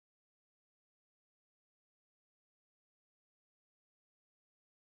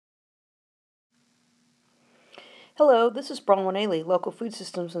Hello, this is Bronwyn Ailey, Local Food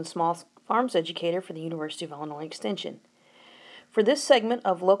Systems and Small Farms Educator for the University of Illinois Extension. For this segment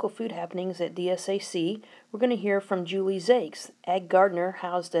of Local Food Happenings at DSAC, we're going to hear from Julie Zakes, Ag Gardener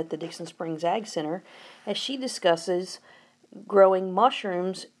housed at the Dixon Springs Ag Center, as she discusses growing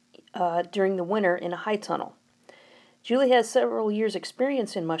mushrooms during the winter in a high tunnel. Julie has several years'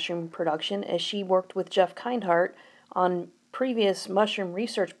 experience in mushroom production as she worked with Jeff Kindhart on previous mushroom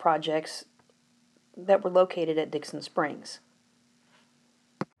research projects that were located at Dixon Springs.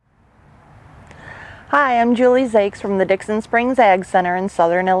 Hi, I'm Julie Zakes from the Dixon Springs Ag Center in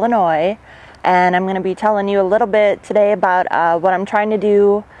Southern Illinois, and I'm going to be telling you a little bit today about what I'm trying to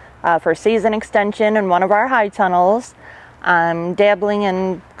do for season extension in one of our high tunnels. I'm dabbling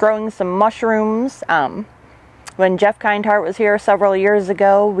in growing some mushrooms. When Jeff Kindhart was here several years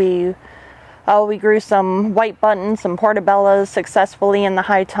ago, we grew some white buttons, some portobellas successfully in the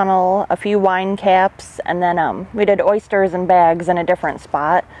high tunnel, a few wine caps, and then we did oysters and bags in a different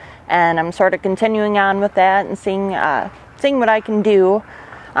spot. And I'm sort of continuing on with that and seeing what I can do.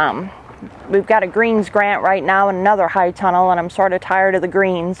 We've got a greens grant right now in another high tunnel, and I'm sort of tired of the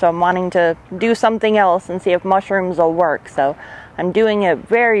greens, so I'm wanting to do something else and see if mushrooms will work. So I'm doing it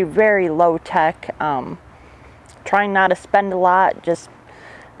very, very low tech, trying not to spend a lot,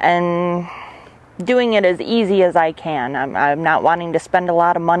 and doing it as easy as I can. I'm not wanting to spend a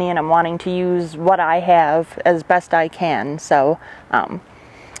lot of money, and I'm wanting to use what I have as best I can. So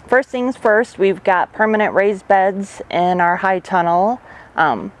first things first, we've got permanent raised beds in our high tunnel.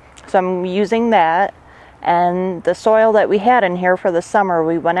 So I'm using that, and the soil that we had in here for the summer,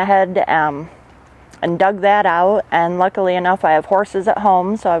 we went ahead and dug that out, and luckily enough I have horses at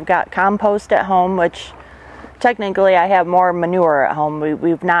home, so I've got compost at home, which technically I have more manure at home.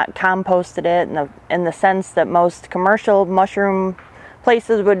 We've not composted it in the sense that most commercial mushroom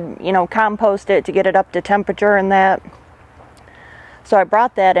places would, compost it to get it up to temperature and that. So I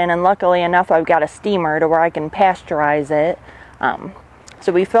brought that in, and luckily enough I've got a steamer to where I can pasteurize it.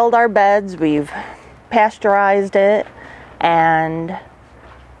 So we filled our beds, we've pasteurized it, and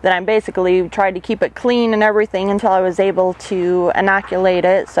then I basically tried to keep it clean and everything until I was able to inoculate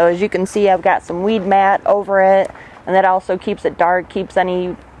it. So as you can see, I've got some weed mat over it, and that also keeps it dark, keeps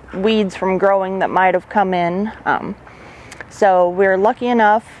any weeds from growing that might have come in. So we're lucky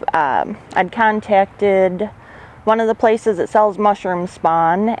enough, I'd contacted one of the places that sells mushroom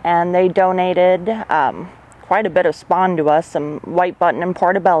spawn, and they donated quite a bit of spawn to us, some white button and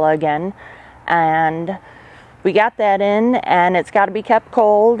portobello again, and we got that in, and it's got to be kept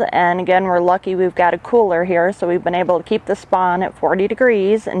cold. And again, we're lucky we've got a cooler here, so we've been able to keep the spawn at 40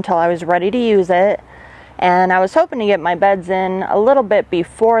 degrees until I was ready to use it. And I was hoping to get my beds in a little bit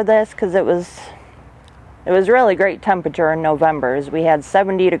before this, because it was really great temperature in November. We had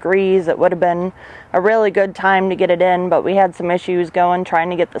 70 degrees. It would have been a really good time to get it in, but we had some issues going,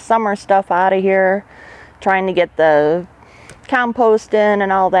 trying to get the summer stuff out of here, trying to get the compost in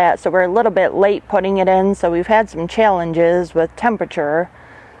and all that, so we're a little bit late putting it in. So we've had some challenges with temperature,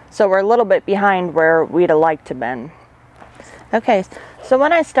 so we're a little bit behind where we'd have liked to been. Okay, so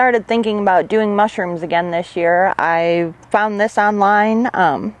when I started thinking about doing mushrooms again this year, I found this online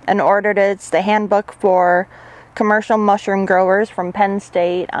and ordered it. It's the handbook for commercial mushroom growers from Penn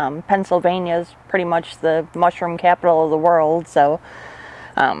State. Pennsylvania is pretty much the mushroom capital of the world, so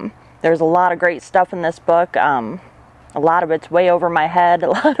there's a lot of great stuff in this book. A lot of it's way over my head. A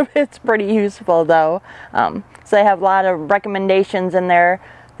lot of it's pretty useful, though. So they have a lot of recommendations in there.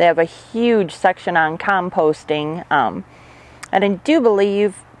 They have a huge section on composting. And I do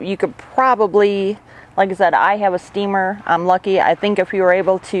believe you could probably, like I said, I have a steamer. I'm lucky. I think if you were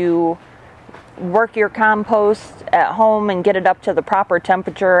able to work your compost at home and get it up to the proper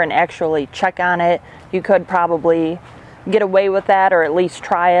temperature and actually check on it, you could probably get away with that, or at least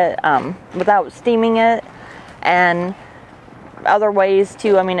try it without steaming it. And other ways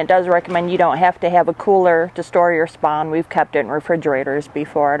too, it does recommend you don't have to have a cooler to store your spawn. We've kept it in refrigerators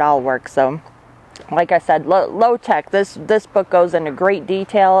before. It all works. So like I said, low tech. This book goes into great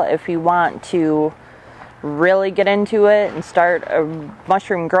detail if you want to really get into it and start a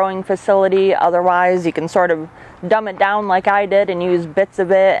mushroom growing facility. Otherwise, you can sort of dumb it down like I did and use bits of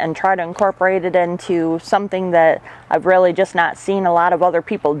it and try to incorporate it into something that I've really just not seen a lot of other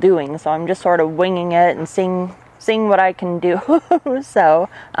people doing. So I'm just sort of winging it and seeing what I can do. So,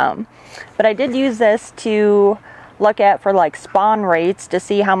 but I did use this to look at for like spawn rates to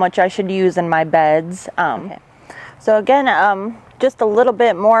see how much I should use in my beds. Okay. So again, just a little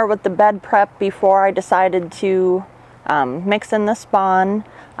bit more with the bed prep before I decided to mix in the spawn.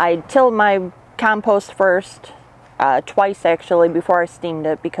 I tilled my compost first twice actually before I steamed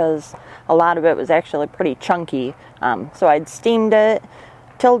it, because a lot of it was actually pretty chunky. So I'd steamed it,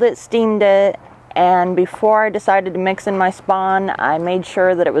 tilled it, steamed it, and before I decided to mix in my spawn, I made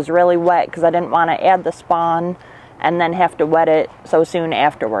sure that it was really wet because I didn't want to add the spawn and then have to wet it so soon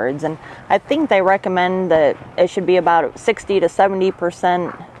afterwards. And I think they recommend that it should be about 60 to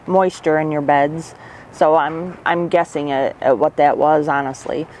 70% moisture in your beds. So I'm guessing at what that was,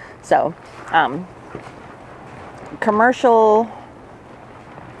 honestly. So commercial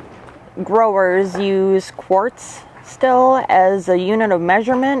growers use quarts still as a unit of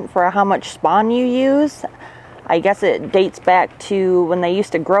measurement for how much spawn you use. I guess it dates back to when they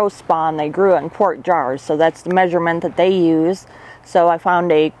used to grow spawn. They grew it in quart jars, so that's the measurement that they use. So I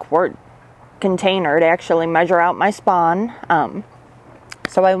found a quart container to actually measure out my spawn.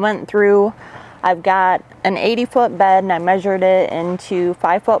 So I went through, I've got an 80-foot bed and I measured it into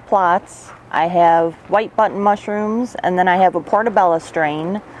 5-foot plots. I have white button mushrooms, and then I have a portobello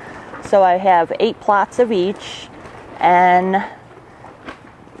strain. So I have 8 plots of each, and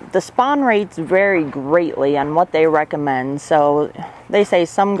the spawn rates vary greatly on what they recommend. So they say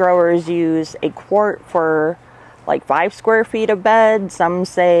some growers use a quart for like 5 square feet of bed. Some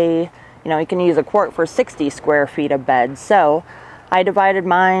say, you can use a quart for 60 square feet of bed. So I divided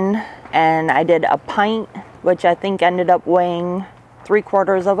mine and I did a pint, which I think ended up weighing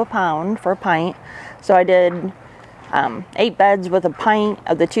 3/4 of a pound for a pint. So I did 8 beds with a pint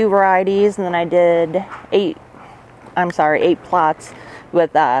of the 2 varieties, and then I did 8 plots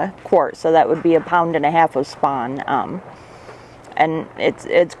with a quart, so that would be 1.5 pounds of spawn. And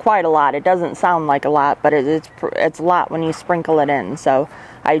it's quite a lot. It doesn't sound like a lot, but it's a lot when you sprinkle it in. So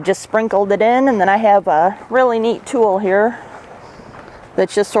I just sprinkled it in, and then I have a really neat tool here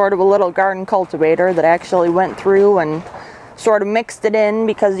that's just sort of a little garden cultivator that actually went through and sort of mixed it in,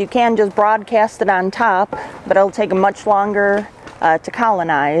 because you can just broadcast it on top, but it'll take much longer to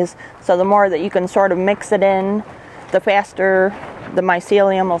colonize. So the more that you can sort of mix it in, the faster the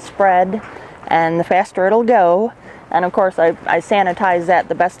mycelium will spread and the faster it'll go. And of course I sanitized that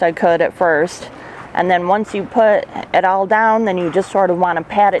the best I could at first. And then once you put it all down, then you just sort of want to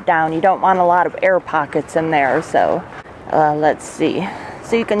pat it down. You don't want a lot of air pockets in there. So let's see.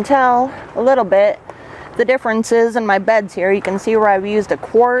 So you can tell a little bit the differences in my beds here. You can see where I've used a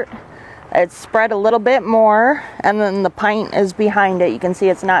quart. It's spread a little bit more, and then the pint is behind it. You can see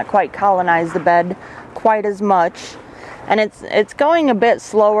it's not quite colonized the bed quite as much. And it's going a bit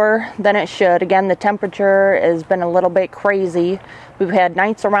slower than it should. Again, the temperature has been a little bit crazy. We've had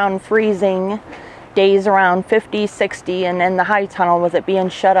nights around freezing, days around 50, 60, and in the high tunnel, with it being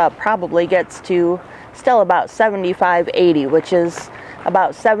shut up, probably gets to still about 75, 80, which is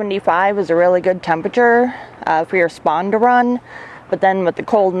about 75 is a really good temperature for your spawn to run. But then with the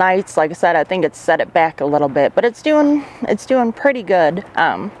cold nights, like I said, I think it's set it back a little bit. But it's doing pretty good.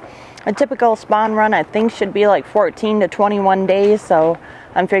 A typical spawn run, I think, should be like 14 to 21 days. So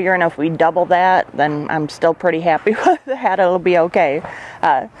I'm figuring if we double that, then I'm still pretty happy with that. It'll be okay.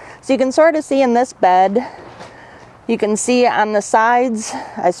 So you can sort of see in this bed, you can see on the sides,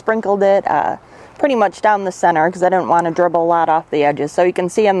 I sprinkled it pretty much down the center because I didn't want to dribble a lot off the edges. So you can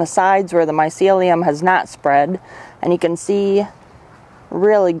see on the sides where the mycelium has not spread, and you can see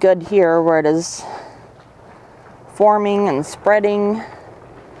really good here where it is forming and spreading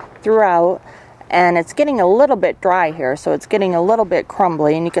throughout, and it's getting a little bit dry here, so it's getting a little bit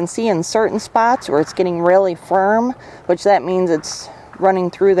crumbly, and you can see in certain spots where it's getting really firm, which that means it's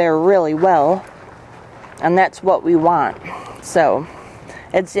running through there really well, and that's what we want. So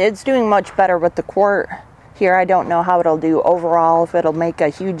it's doing much better with the quart here. I don't know how it'll do overall, if it'll make a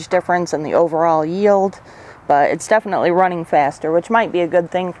huge difference in the overall yield, but it's definitely running faster, which might be a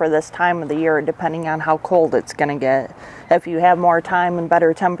good thing for this time of the year, depending on how cold it's going to get. If you have more time and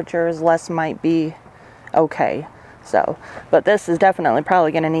better temperatures, less might be okay. So, but this is definitely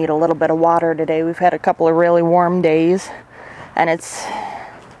probably going to need a little bit of water today. We've had a couple of really warm days, and it's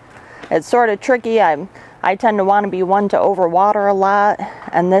sort of tricky. I tend to want to be one to overwater a lot,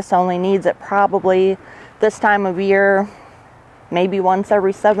 and this only needs it probably this time of year, maybe once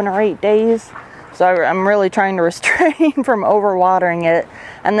every 7 or 8 days. So I'm really trying to restrain from overwatering it.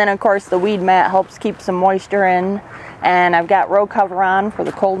 And then of course the weed mat helps keep some moisture in. And I've got row cover on for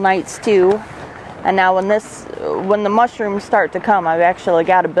the cold nights too. And now when the mushrooms start to come, I've actually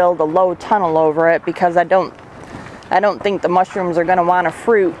got to build a low tunnel over it, because I don't think the mushrooms are going to want a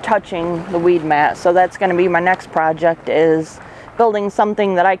fruit touching the weed mat. So that's going to be my next project, is building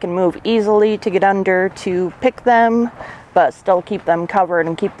something that I can move easily to get under to pick them, but still keep them covered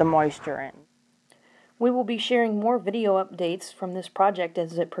and keep the moisture in. We will be sharing more video updates from this project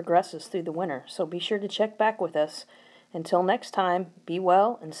as it progresses through the winter, so be sure to check back with us. Until next time, be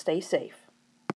well and stay safe.